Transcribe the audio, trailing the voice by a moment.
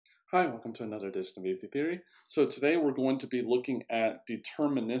Hi, welcome to another edition of Easy Theory. So today we're going to be looking at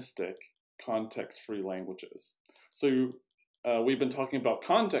deterministic context-free languages. So we've been talking about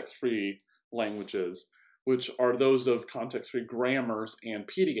context-free languages, which are those of context-free grammars and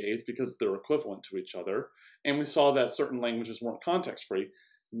PDAs because they're equivalent to each other. And we saw that certain languages weren't context-free.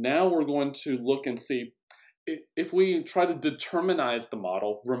 Now we're going to look and see if we try to determinize the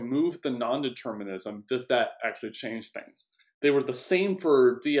model, remove the non-determinism, does that actually change things? They were the same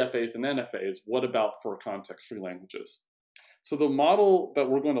for DFAs and NFAs. What about for context-free languages? So the model that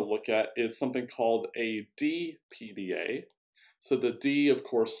we're going to look at is something called a DPDA. So the D, of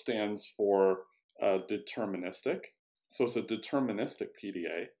course, stands for deterministic. So it's a deterministic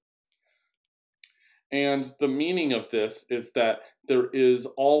PDA. And the meaning of this is that there is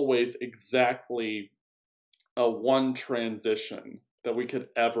always exactly one transition that we could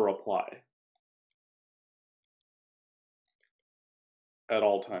ever apply at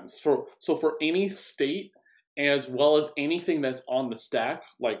all times. So for any state, as well as anything that's on the stack,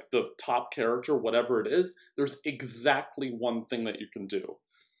 like the top character, whatever it is, there's exactly one thing that you can do.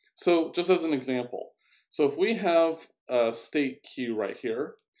 So just as an example, so if we have a state Q right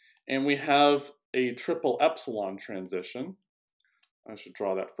here, and we have a triple epsilon transition, I should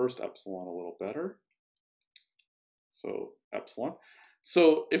draw that first epsilon a little better. So epsilon.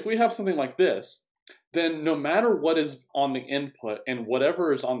 So if we have something like this, then no matter what is on the input and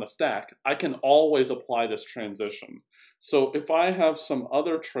whatever is on the stack, I can always apply this transition. So if I have some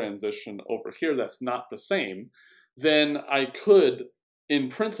other transition over here that's not the same, then I could, in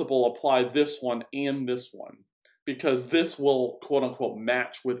principle, apply this one and this one, because this will, quote unquote,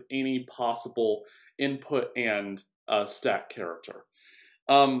 match with any possible input and stack character.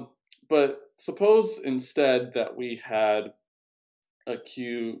 But suppose instead that we had a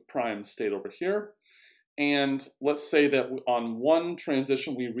Q prime state over here, and let's say that on one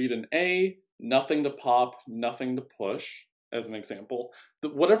transition we read an A, nothing to pop, nothing to push, as an example.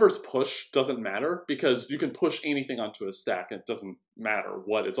 Whatever's push doesn't matter because you can push anything onto a stack. It doesn't matter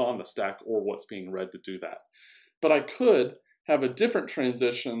what is on the stack or what's being read to do that. But I could have a different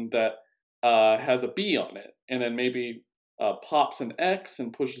transition that has a B on it, and then maybe pops an X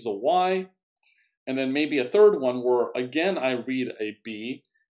and pushes a Y, and then maybe a third one where again I read a B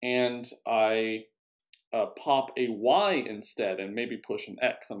and I pop a Y instead and maybe push an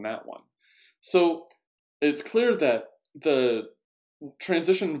X on that one. So it's clear that the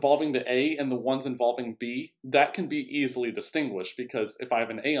transition involving the A and the ones involving B, that can be easily distinguished because if I have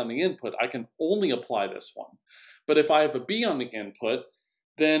an A on the input, I can only apply this one. But if I have a B on the input,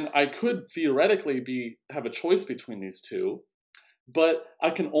 then I could theoretically have a choice between these two, but I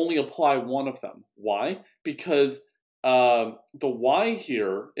can only apply one of them. Why? Because the Y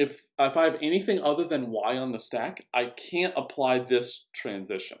here, if I have anything other than Y on the stack, I can't apply this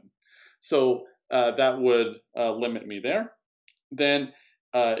transition. So that would limit me there. Then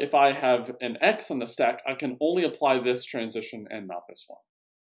if I have an X on the stack, I can only apply this transition and not this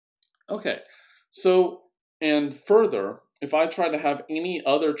one. Okay, so, and further, if I try to have any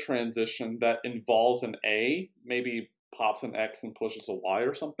other transition that involves an A, maybe pops an X and pushes a Y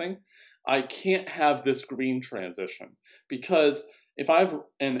or something, I can't have this green transition because if I have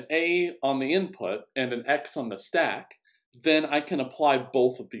an A on the input and an X on the stack, then I can apply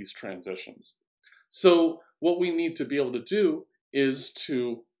both of these transitions. So what we need to be able to do is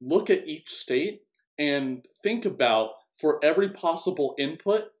to look at each state and think about for every possible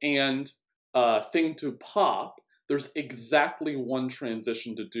input and thing to pop, there's exactly one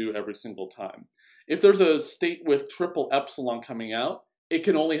transition to do every single time. If there's a state with triple epsilon coming out, it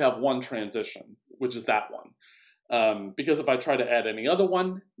can only have one transition, which is that one. Because if I try to add any other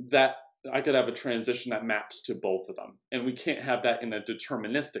one, that I could have a transition that maps to both of them. And we can't have that in a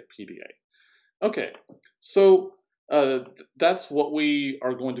deterministic PDA. Okay, so that's what we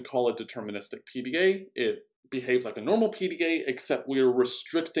are going to call a deterministic PDA. It behaves like a normal PDA, except we're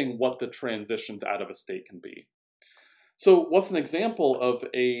restricting what the transitions out of a state can be. So what's an example of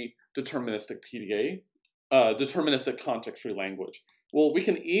a deterministic PDA, deterministic context-free language? Well, we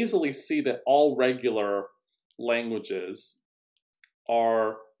can easily see that all regular languages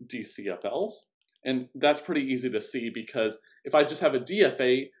are DCFLs, and that's pretty easy to see because if I just have a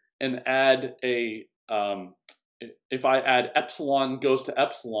DFA and add a, if I add epsilon goes to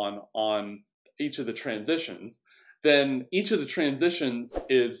epsilon on each of the transitions, then each of the transitions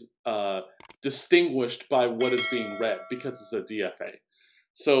is distinguished by what is being read because it's a DFA.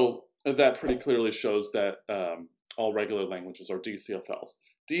 So that pretty clearly shows that all regular languages are DCFLs.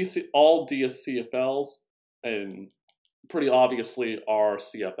 All DCFLs pretty obviously are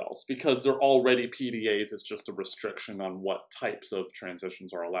CFLs because they're already PDAs. It's just a restriction on what types of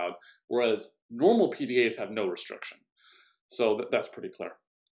transitions are allowed, whereas normal PDAs have no restriction. So that's pretty clear.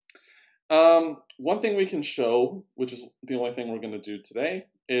 One thing we can show, which is the only thing we're going to do today,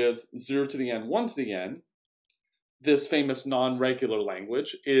 is 0 to the n, 1 to the n. This famous non-regular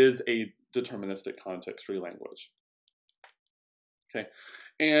language is a deterministic context-free language. Okay,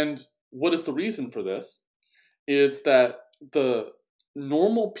 and what is the reason for this? Is that the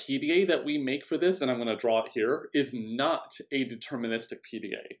normal PDA that we make for this, and I'm going to draw it here, is not a deterministic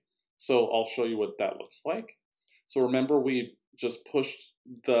PDA. So I'll show you what that looks like. So remember, we just pushed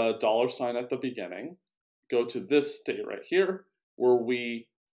the $sign at the beginning, go to this state right here, where we,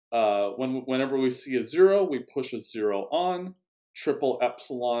 whenever we see a 0, we push a 0 on, triple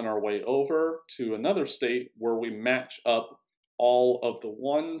epsilon our way over to another state where we match up all of the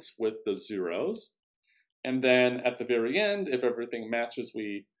 1s with the 0s. And then at the very end, if everything matches,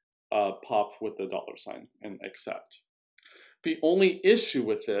 we pop with the $sign and accept. The only issue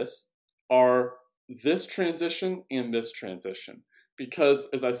with this are this transition and this transition. Because,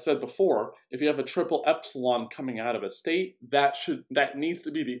 as I said before, if you have a triple epsilon coming out of a state, that needs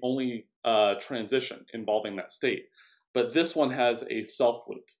to be the only transition involving that state. But this one has a self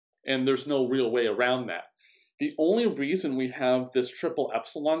loop, and there's no real way around that. The only reason we have this triple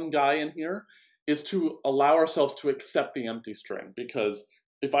epsilon guy in here is to allow ourselves to accept the empty string, because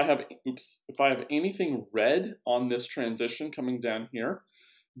if I have anything red on this transition coming down here,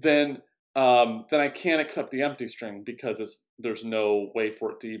 then I can't accept the empty string because there's no way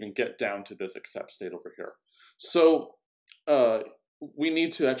for it to even get down to this accept state over here. So we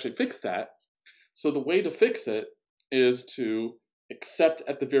need to actually fix that. So the way to fix it is to accept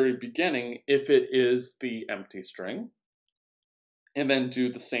at the very beginning if it is the empty string, and then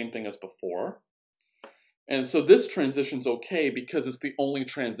do the same thing as before. And so this transition's okay because it's the only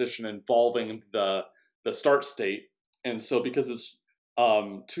transition involving the start state. And so because it's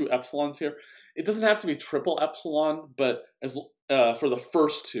 2 epsilons here, it doesn't have to be triple epsilon, but as for the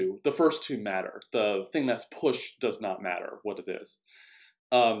first two matter. The thing that's pushed does not matter what it is.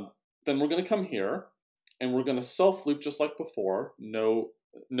 Then we're going to come here, and we're going to self loop just like before. No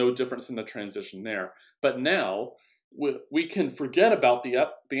difference in the transition there. But now we can forget about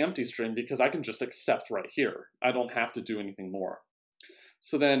the empty string because I can just accept right here. I don't have to do anything more.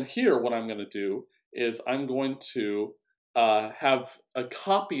 So then here, what I'm going to do is I'm going to have a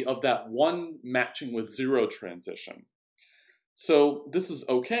copy of that 1 matching with 0 transition. So this is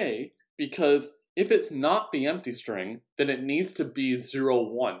okay because if it's not the empty string, then it needs to be 0,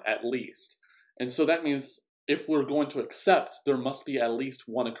 1 at least. And so that means if we're going to accept, there must be at least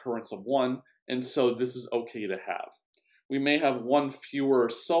 1 occurrence of 1, and so this is okay to have. We may have 1 fewer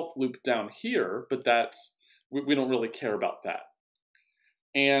self loop down here, but we don't really care about that.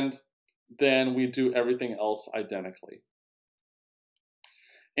 And then we do everything else identically.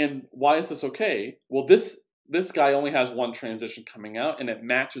 And why is this okay? Well, this guy only has 1 transition coming out, and it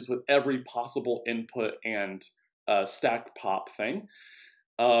matches with every possible input and stack pop thing.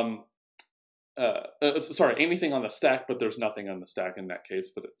 Sorry, anything on the stack, but there's nothing on the stack in that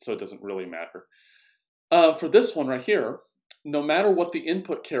case, so it doesn't really matter. For this one right here, no matter what the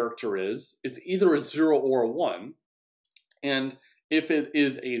input character is, it's either a 0 or a 1. And if it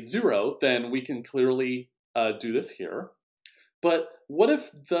is a 0, then we can clearly do this here. But what if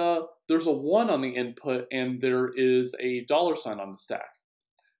there's a 1 on the input and there is a $sign on the stack?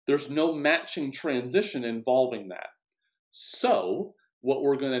 There's no matching transition involving that. So what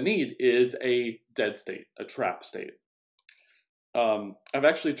we're going to need is a dead state, a trap state. I've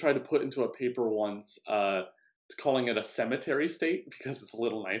actually tried to put into a paper once calling it a cemetery state because it's a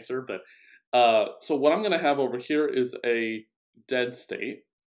little nicer. But so what I'm going to have over here is a dead state.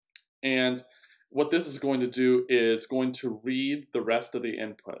 And what this is going to do is going to read the rest of the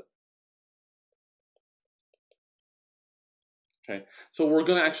input. Okay, so we're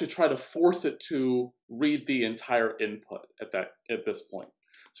going to actually try to force it to read the entire input at this point.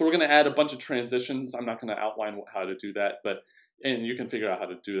 So we're going to add a bunch of transitions. I'm not going to outline how to do that, and you can figure out how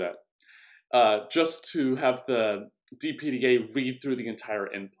to do that. Just to have the DPDA read through the entire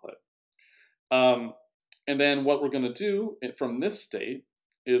input. And then what we're going to do from this state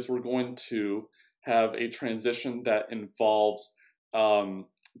is we're going to have a transition that involves the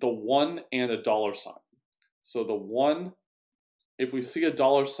 1 and a $sign. So the 1, if we see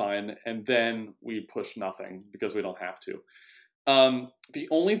a $sign and then we push nothing because we don't have to. The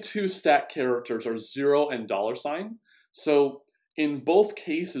only 2 stack characters are 0 and $sign. So in both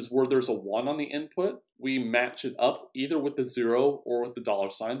cases where there's a 1 on the input, we match it up either with the 0 or with the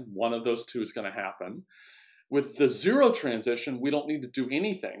 $sign. One of those 2 is going to happen. With the 0 transition, we don't need to do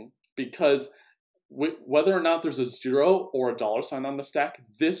anything because whether or not there's a 0 or a $sign on the stack,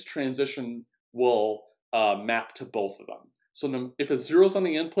 this transition will map to both of them. So if a 0 is on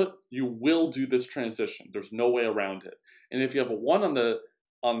the input, you will do this transition. There's no way around it. And if you have a 1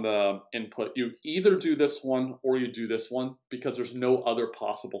 on the input, you either do this one or you do this one because there's no other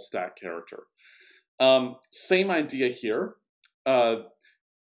possible stack character. Same idea here.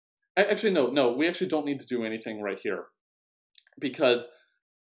 Actually, no, we actually don't need to do anything right here because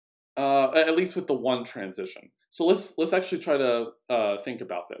at least with the 1 transition. So let's actually try to think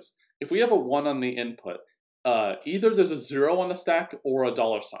about this. If we have a 1 on the input, either there's a 0 on the stack or a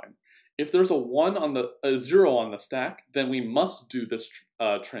 $sign. If there's a 0 on the stack, then we must do this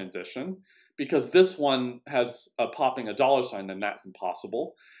transition because this one has popping a $sign, and that's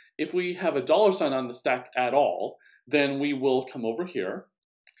impossible. If we have a $sign on the stack at all, then we will come over here.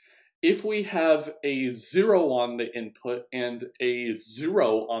 If we have a 0 on the input and a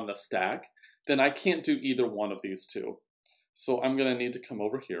 0 on the stack, then I can't do either one of these two. So I'm going to need to come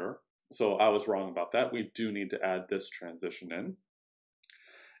over here. So I was wrong about that. We do need to add this transition in.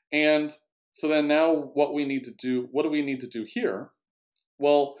 And so then now what do we need to do here?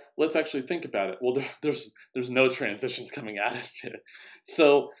 Well, let's actually think about it. Well, there's no transitions coming out of it.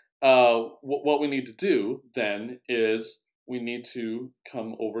 So what we need to do then is we need to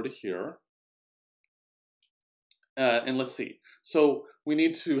come over to here. And let's see. So we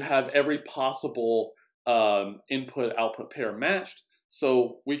need to have every possible input-output pair matched.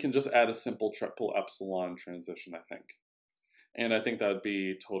 So we can just add a simple triple epsilon transition, I think. And I think that would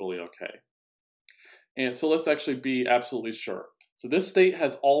be totally okay. And so let's actually be absolutely sure. So this state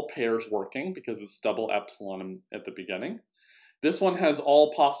has all pairs working because it's double epsilon at the beginning. This one has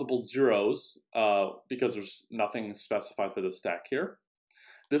all possible zeros because there's nothing specified for the stack here.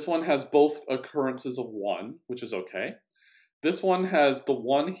 This one has both occurrences of 1, which is okay. This one has the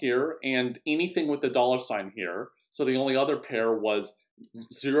 1 here and anything with the $sign here. So the only other pair was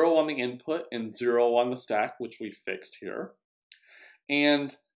 0 on the input and 0 on the stack, which we fixed here.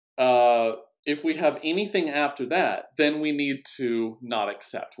 And if we have anything after that, then we need to not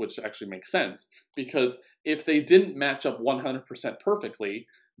accept, which actually makes sense. Because if they didn't match up 100% perfectly,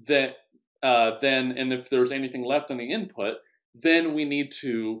 and if there's anything left on the input, then we need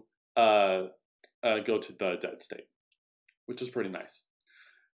to go to the dead state, which is pretty nice.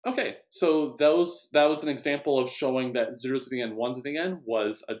 Okay, so that was an example of showing that 0 to the n, 1 to the n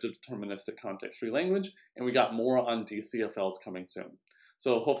was a deterministic context-free language, and we got more on DCFLs coming soon.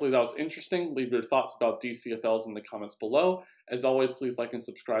 So hopefully that was interesting. Leave your thoughts about DCFLs in the comments below. As always, please like and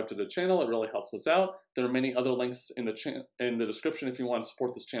subscribe to the channel. It really helps us out. There are many other links in the description if you want to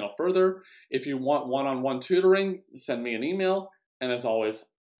support this channel further. If you want one-on-one tutoring, send me an email. And as always,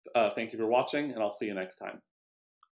 thank you for watching, and I'll see you next time.